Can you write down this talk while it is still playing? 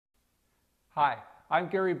Hi, I'm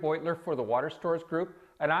Gary Beutler for the Water Stores Group,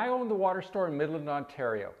 and I own the water store in Midland,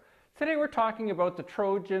 Ontario. Today we're talking about the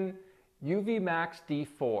Trojan UV Max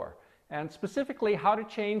D4, and specifically how to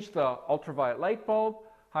change the ultraviolet light bulb,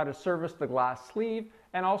 how to service the glass sleeve,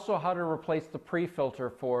 and also how to replace the pre-filter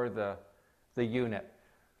for the unit.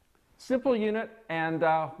 Simple unit, and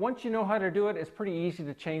once you know how to do it, it's pretty easy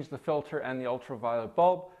to change the filter and the ultraviolet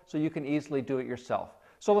bulb, so you can easily do it yourself.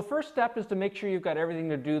 So the first step is to make sure you've got everything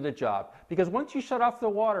to do the job, because once you shut off the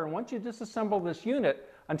water and once you disassemble this unit,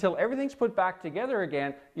 until everything's put back together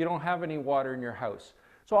again, you don't have any water in your house.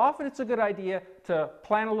 So often it's a good idea to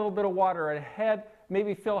plan a little bit of water ahead,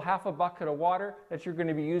 maybe fill half a bucket of water that you're going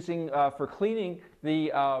to be using for cleaning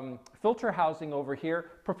the filter housing over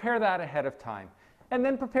here. Prepare that ahead of time. And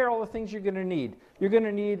then prepare all the things you're going to need. You're going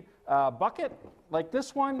to need a bucket like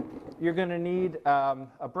this one. You're going to need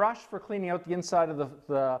a brush for cleaning out the inside of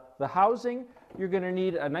the housing. You're going to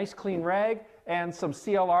need a nice clean rag and some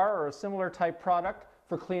CLR or a similar type product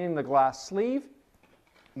for cleaning the glass sleeve.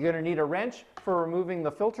 You're going to need a wrench for removing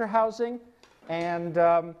the filter housing, and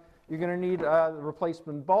you're going to need a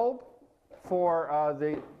replacement bulb for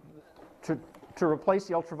to replace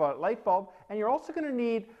the ultraviolet light bulb, and you're also going to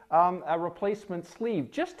need a replacement sleeve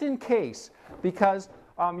just in case, because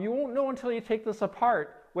you won't know until you take this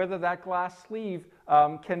apart whether that glass sleeve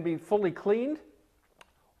can be fully cleaned,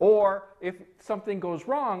 or if something goes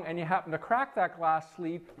wrong and you happen to crack that glass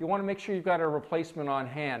sleeve, you want to make sure you've got a replacement on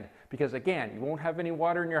hand, because again, you won't have any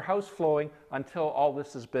water in your house flowing until all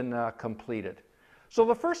this has been completed. So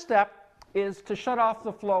the first step is to shut off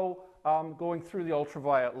the flow going through the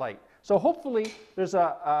ultraviolet light. So hopefully there's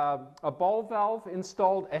a ball valve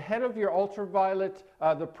installed ahead of your ultraviolet,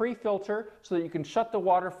 the pre-filter, so that you can shut the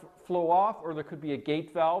water flow off, or there could be a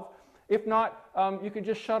gate valve. If not, you can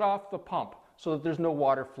just shut off the pump so that there's no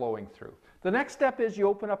water flowing through. The next step is you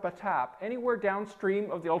open up a tap anywhere downstream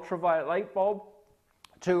of the ultraviolet light bulb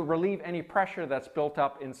to relieve any pressure that's built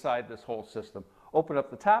up inside this whole system. Open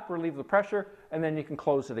up the tap, relieve the pressure, and then you can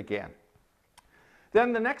close it again.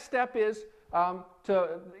 Then the next step is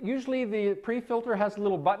usually the pre-filter has a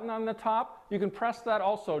little button on the top. You can press that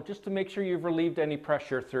also just to make sure you've relieved any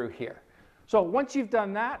pressure through here. So once you've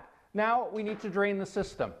done that, now we need to drain the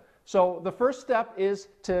system. So the first step is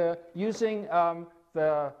to using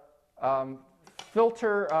the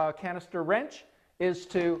filter canister wrench is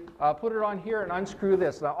to put it on here and unscrew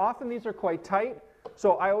this. Now often these are quite tight,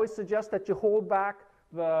 so I always suggest that you hold back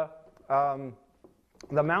the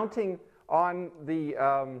mounting on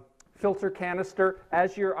the filter canister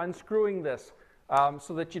as you're unscrewing this,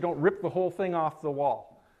 so that you don't rip the whole thing off the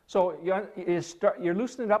wall. So you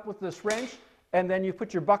loosen it up with this wrench, and then you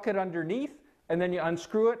put your bucket underneath, and then you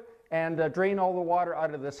unscrew it and drain all the water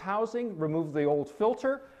out of this housing, remove the old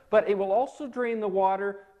filter, but it will also drain the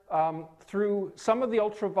water through some of the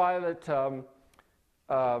ultraviolet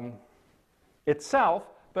itself,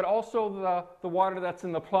 but also the water that's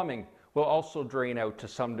in the plumbing will also drain out to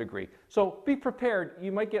some degree. So be prepared.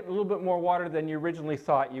 You might get a little bit more water than you originally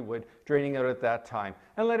thought you would draining out at that time,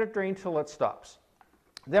 and let it drain till it stops.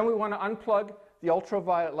 Then we want to unplug the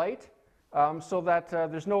ultraviolet light so that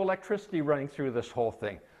there's no electricity running through this whole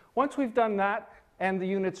thing. Once we've done that and the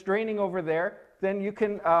unit's draining over there, then you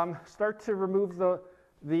can start to remove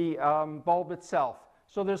the bulb itself.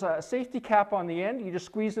 So there's a safety cap on the end. You just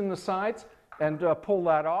squeeze in the sides and pull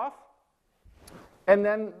that off. And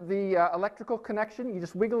then the electrical connection, you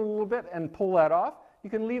just wiggle a little bit and pull that off.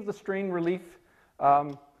 You can leave the strain relief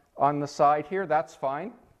on the side here, that's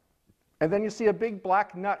fine. And then you see a big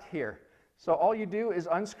black nut here. So all you do is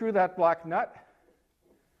unscrew that black nut.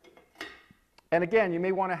 And again, you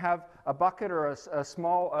may want to have a bucket or a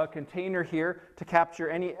small container here to capture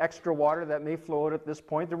any extra water that may flow out at this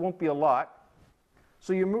point. There won't be a lot.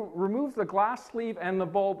 So you remove the glass sleeve and the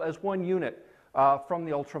bulb as one unit from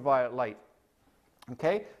the ultraviolet light.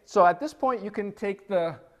 Okay, so at this point you can take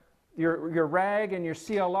your rag and your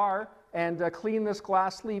CLR and clean this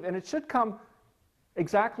glass sleeve, and it should come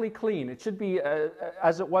exactly clean. It should be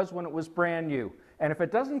as it was when it was brand new. And if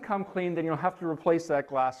it doesn't come clean, then you'll have to replace that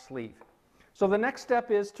glass sleeve. So the next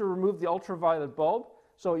step is to remove the ultraviolet bulb.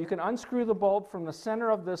 So you can unscrew the bulb from the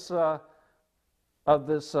center of this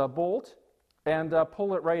bolt and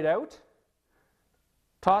pull it right out.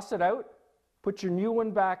 Toss it out. Put your new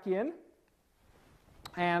one back in.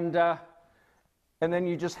 And then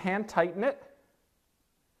you just hand tighten it.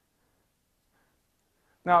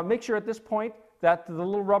 Now make sure at this point that the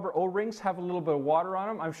little rubber O-rings have a little bit of water on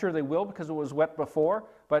them. I'm sure they will because it was wet before,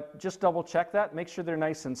 but just double check that. Make sure they're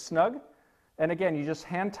nice and snug. And again, you just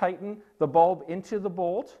hand tighten the bulb into the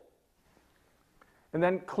bolt. And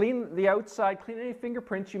then clean the outside, clean any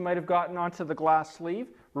fingerprints you might have gotten onto the glass sleeve.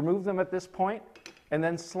 Remove them at this point, and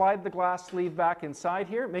then slide the glass sleeve back inside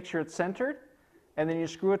here. Make sure it's centered, and then you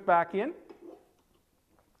screw it back in.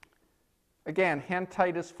 Again, hand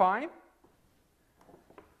tight is fine.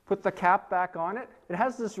 Put the cap back on it. It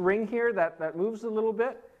has this ring here that moves a little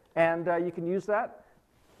bit, and you can use that.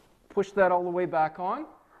 Push that all the way back on,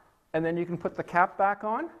 and then you can put the cap back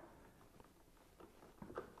on.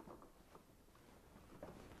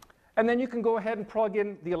 And then you can go ahead and plug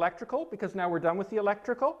in the electrical, because now we're done with the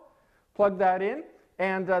electrical. Plug that in,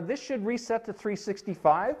 and this should reset to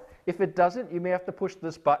 365. If it doesn't, you may have to push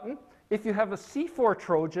this button. If you have a C4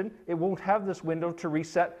 Trojan, it won't have this window to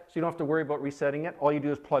reset, so you don't have to worry about resetting it. All you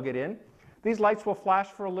do is plug it in. These lights will flash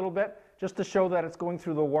for a little bit, just to show that it's going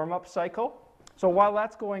through the warm-up cycle. So while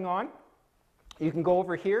that's going on, you can go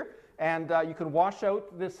over here, and you can wash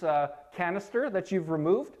out this canister that you've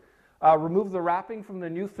removed. Remove the wrapping from the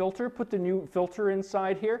new filter, put the new filter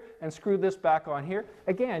inside here, and screw this back on here.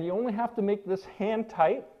 Again, you only have to make this hand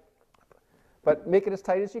tight, but make it as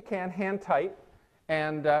tight as you can, hand tight,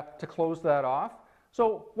 and to close that off.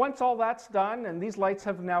 So once all that's done, and these lights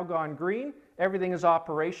have now gone green, everything is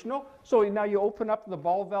operational. So now you open up the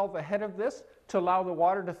ball valve ahead of this to allow the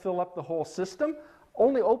water to fill up the whole system.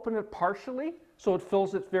 Only open it partially, so it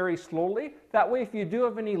fills it very slowly. That way, if you do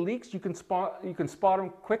have any leaks, you can spot them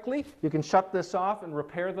quickly. You can shut this off and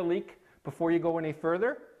repair the leak before you go any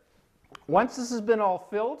further. Once this has been all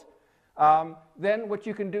filled, then what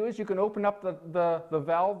you can do is you can open up the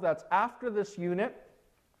valve that's after this unit,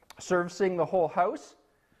 servicing the whole house,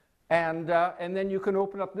 and then you can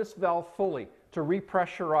open up this valve fully to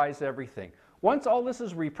repressurize everything. Once all this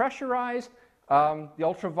is repressurized, the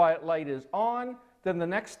ultraviolet light is on. Then the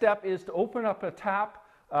next step is to open up a tap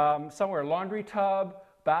somewhere, laundry tub,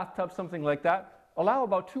 bathtub, something like that. Allow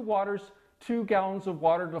about 2 gallons of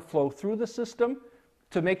water to flow through the system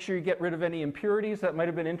to make sure you get rid of any impurities that might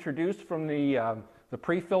have been introduced from the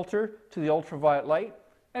pre-filter to the ultraviolet light,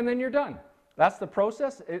 and then you're done. That's the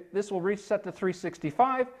process. This will reset to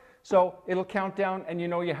 365, so it'll count down, and you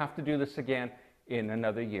know you have to do this again in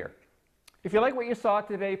another year. If you like what you saw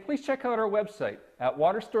today, please check out our website at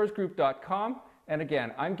waterstoresgroup.com. And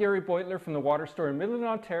again, I'm Gary Beutler from the Water Store in Midland,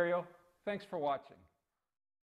 Ontario. Thanks for watching.